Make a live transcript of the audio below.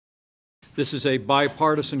This is a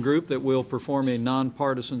bipartisan group that will perform a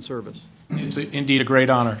nonpartisan service. It's indeed a great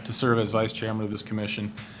honor to serve as Vice Chairman of this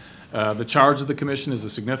commission. The charge of the commission is a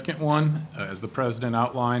significant one, as the President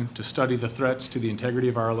outlined, to study the threats to the integrity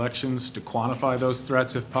of our elections, to quantify those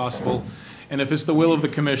threats if possible, and if it's the will of the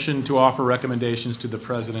commission, to offer recommendations to the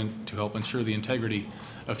President to help ensure the integrity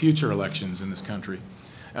of future elections in this country.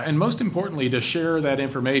 And most importantly, to share that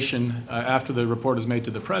information after the report is made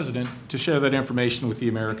to the President, to share that information with the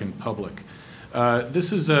American public.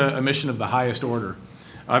 This is a mission of the highest order.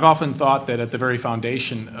 I've often thought that at the very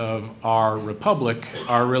foundation of our republic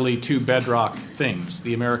are really two bedrock things: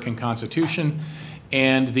 the American Constitution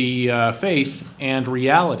and the faith and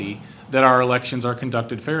reality that our elections are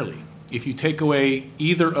conducted fairly. If you take away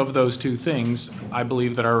either of those two things, I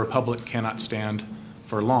believe that our republic cannot stand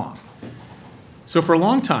for long. So for a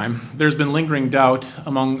long time, there's been lingering doubt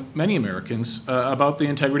among many Americans about the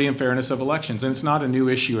integrity and fairness of elections, and it's not a new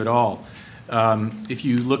issue at all. If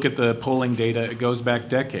you look at the polling data, it goes back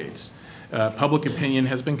decades. Public opinion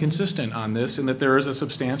has been consistent on this, in that there is a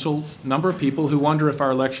substantial number of people who wonder if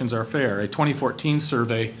our elections are fair. A 2014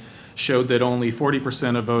 survey showed that only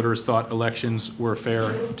 40% of voters thought elections were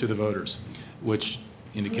fair to the voters, which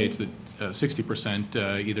indicates that 60%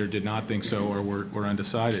 either did not think so or were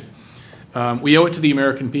undecided. We owe it to the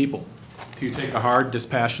American people to take a hard,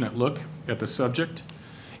 dispassionate look at the subject.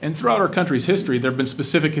 And throughout our country's history, there have been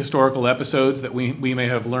specific historical episodes that we may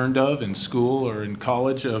have learned of in school or in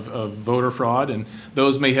college of voter fraud, and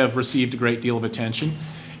those may have received a great deal of attention.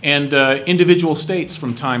 And individual states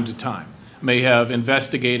from time to time may have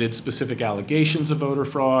investigated specific allegations of voter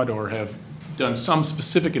fraud or have done some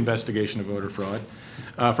specific investigation of voter fraud.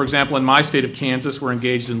 For example, in my state of Kansas, we're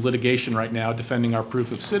engaged in litigation right now defending our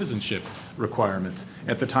proof of citizenship requirements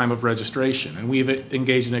at the time of registration. And we've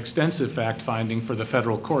engaged in extensive fact-finding for the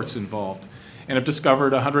federal courts involved and have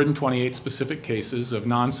discovered 128 specific cases of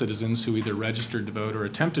non-citizens who either registered to vote or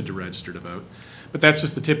attempted to register to vote. But that's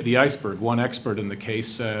just the tip of the iceberg. One expert in the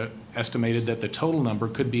case estimated that the total number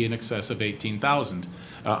could be in excess of 18,000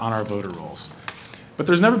 on our voter rolls. But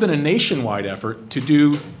there's never been a nationwide effort to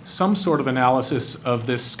do some sort of analysis of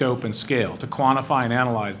this scope and scale, to quantify and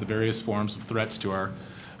analyze the various forms of threats to our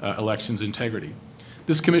elections' integrity.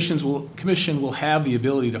 This commission will have the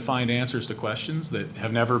ability to find answers to questions that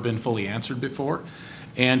have never been fully answered before,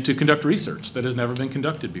 and to conduct research that has never been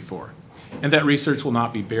conducted before. And that research will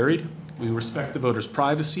not be buried. We respect the voters'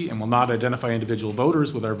 privacy and will not identify individual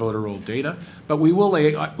voters with our voter roll data, but we will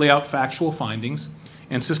lay out factual findings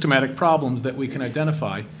and systematic problems that we can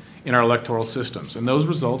identify in our electoral systems. And those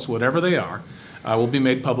results, whatever they are, will be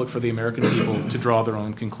made public for the American people to draw their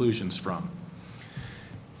own conclusions from.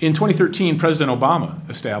 In 2013, President Obama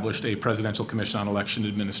established a Presidential Commission on Election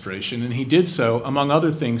Administration, and he did so, among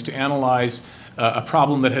other things, to analyze a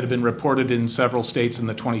problem that had been reported in several states in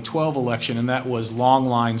the 2012 election, and that was long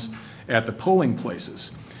lines at the polling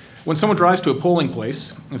places. When someone drives to a polling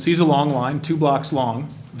place and sees a long line, 2 blocks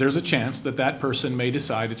long, there's a chance that that person may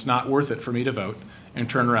decide it's not worth it for me to vote and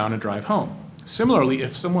turn around and drive home. Similarly,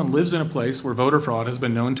 if someone lives in a place where voter fraud has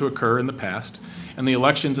been known to occur in the past, and the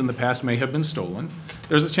elections in the past may have been stolen,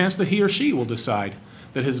 there's a chance that he or she will decide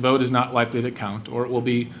that his vote is not likely to count, or it will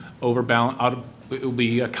be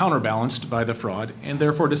counterbalanced by the fraud, and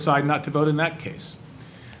therefore decide not to vote in that case.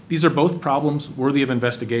 These are both problems worthy of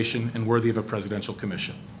investigation and worthy of a presidential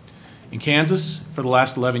commission. In Kansas, for the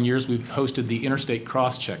last 11 years, we've hosted the Interstate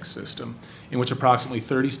Cross-Check System, in which approximately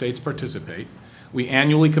 30 states participate. We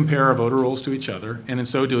annually compare our voter rolls to each other, and in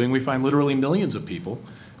so doing, we find literally millions of people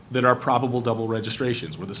that are probable double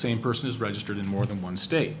registrations, where the same person is registered in more than one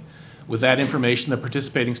state. With that information, the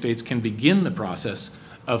participating states can begin the process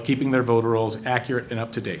of keeping their voter rolls accurate and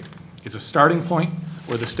up to date. It's a starting point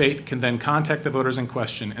where the state can then contact the voters in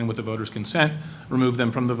question and, with the voters' consent, remove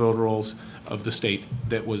them from the voter rolls of the state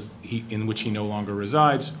that in which he no longer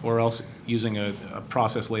resides, or else using a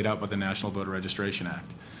process laid out by the National Voter Registration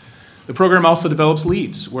Act. The program also develops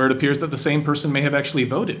leads where it appears that the same person may have actually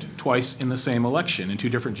voted twice in the same election in 2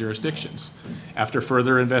 different jurisdictions. After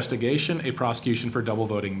further investigation, a prosecution for double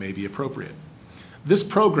voting may be appropriate. This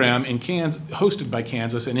program, hosted by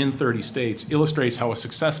Kansas and in 30 states, illustrates how a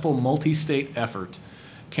successful multi-state effort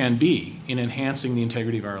can be in enhancing the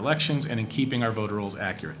integrity of our elections and in keeping our voter rolls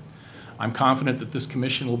accurate. I'm confident that this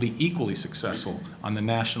commission will be equally successful on the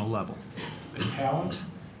national level. The talent,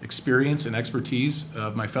 experience, and expertise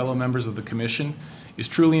of my fellow members of the commission is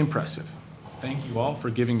truly impressive. Thank you all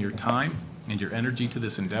for giving your time and your energy to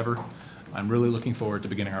this endeavor. I'm really looking forward to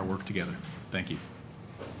beginning our work together. Thank you.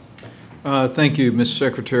 Thank you, Mr.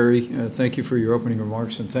 Secretary. Thank you for your opening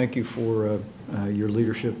remarks, and thank you for your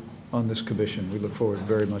leadership on this commission. We look forward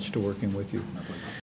very much to working with you.